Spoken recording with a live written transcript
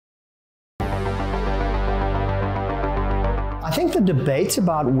I think the debate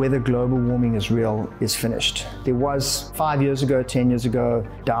about whether global warming is real is finished. There was 5 years ago, 10 years ago,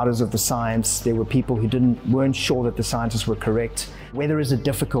 doubters of the science. There were people who weren't sure that the scientists were correct. Weather is a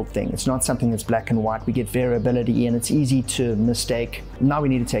difficult thing. It's not something that's black and white. We get variability and it's easy to mistake. Now we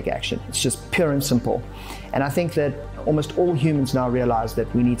need to take action. It's just pure and simple. And I think that almost all humans now realize that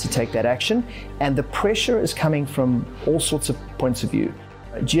we need to take that action. And the pressure is coming from all sorts of points of view.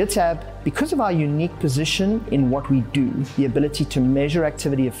 Geotab, because of our unique position in what we do, the ability to measure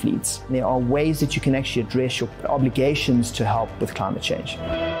activity of fleets, there are ways that you can actually address your obligations to help with climate change.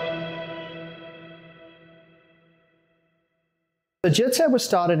 So Geotab was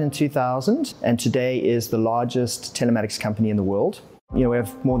started in 2000 and today is the largest telematics company in the world. We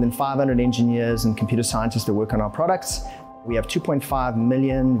have more than 500 engineers and computer scientists that work on our products. We have 2.5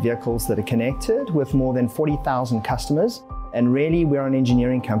 million vehicles that are connected with more than 40,000 customers. And really, we're an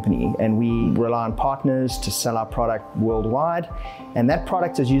engineering company and we rely on partners to sell our product worldwide. And that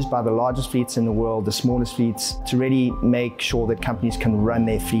product is used by the largest fleets in the world, the smallest fleets, to really make sure that companies can run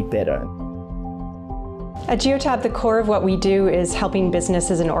their fleet better. At Geotab, the core of what we do is helping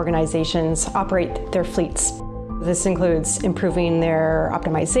businesses and organizations operate their fleets. This includes improving their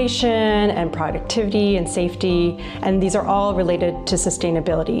optimization and productivity and safety, and these are all related to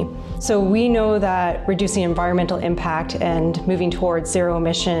sustainability. So we know that reducing environmental impact and moving towards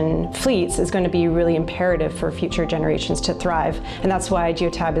zero-emission fleets is going to be really imperative for future generations to thrive, and that's why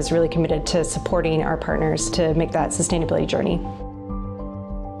Geotab is really committed to supporting our partners to make that sustainability journey.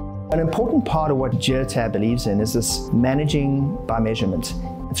 An important part of what Geotab believes in is this managing by measurement.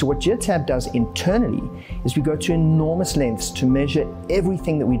 And so what Geotab does internally is we go to enormous lengths to measure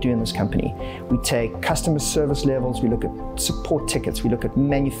everything that we do in this company. We take customer service levels, we look at support tickets, we look at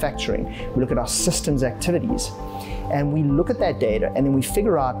manufacturing, we look at our systems activities, and we look at that data and then we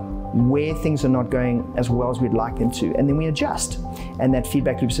figure out where things are not going as well as we'd like them to, and then we adjust. And that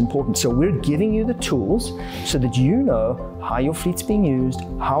feedback loop is important. So we're giving you the tools so that you know how your fleet's being used,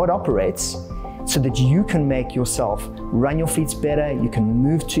 how it operates, so that you can make yourself run your fleets better, you can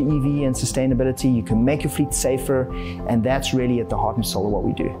move to EV and sustainability, you can make your fleet safer, and that's really at the heart and soul of what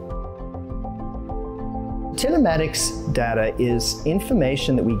we do. Telematics data is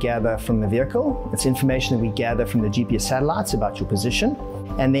information that we gather from the vehicle. It's information that we gather from the GPS satellites about your position,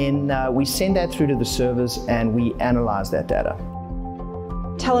 and then we send that through to the servers and we analyze that data.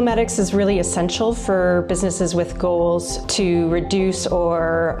 Telematics is really essential for businesses with goals to reduce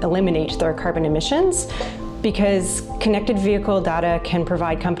or eliminate their carbon emissions, because connected vehicle data can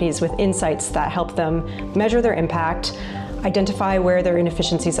provide companies with insights that help them measure their impact, identify where their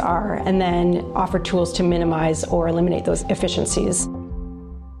inefficiencies are, and then offer tools to minimize or eliminate those efficiencies.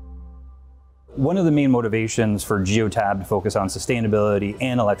 One of the main motivations for Geotab to focus on sustainability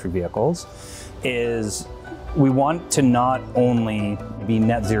and electric vehicles is we want to not only be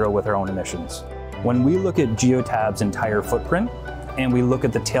net zero with our own emissions. When we look at Geotab's entire footprint and we look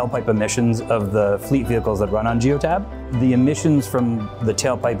at the tailpipe emissions of the fleet vehicles that run on Geotab, the emissions from the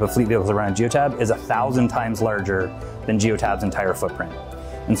tailpipe of fleet vehicles that run on Geotab is 1,000 times larger than Geotab's entire footprint.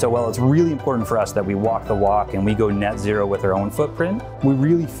 And so while it's really important for us that we walk the walk and we go net zero with our own footprint, we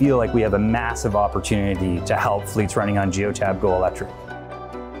really feel like we have a massive opportunity to help fleets running on Geotab go electric.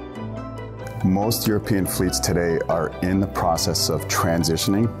 Most European fleets today are in the process of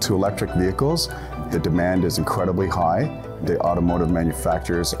transitioning to electric vehicles. The demand is incredibly high. The automotive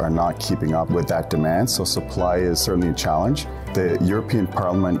manufacturers are not keeping up with that demand, so supply is certainly a challenge. The European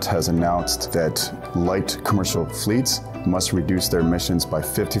Parliament has announced that light commercial fleets must reduce their emissions by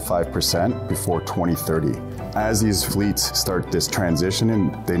 55% before 2030. As these fleets start this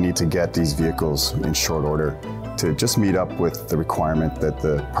transition, they need to get these vehicles in short order to just meet up with the requirement that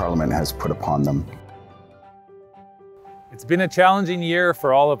the Parliament has put upon them. It's been a challenging year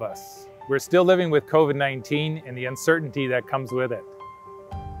for all of us. We're still living with COVID-19 and the uncertainty that comes with it.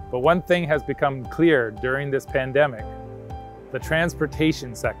 But one thing has become clear during this pandemic: the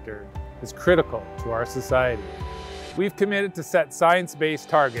transportation sector is critical to our society. We've committed to set science-based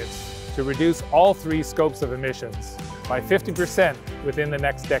targets to reduce all 3 scopes of emissions by 50% within the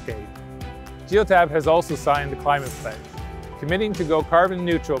next decade. Geotab has also signed the Climate Pledge, committing to go carbon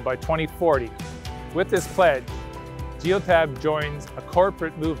neutral by 2040. With this pledge, Geotab joins a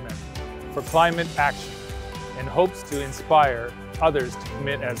corporate movement for climate action and hopes to inspire others to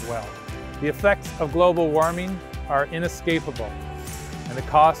commit as well. The effects of global warming are inescapable and the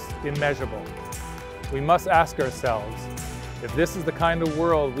cost immeasurable. We must ask ourselves, if this is the kind of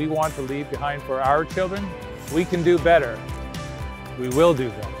world we want to leave behind for our children, we can do better. We will do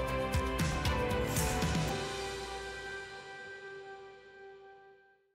better.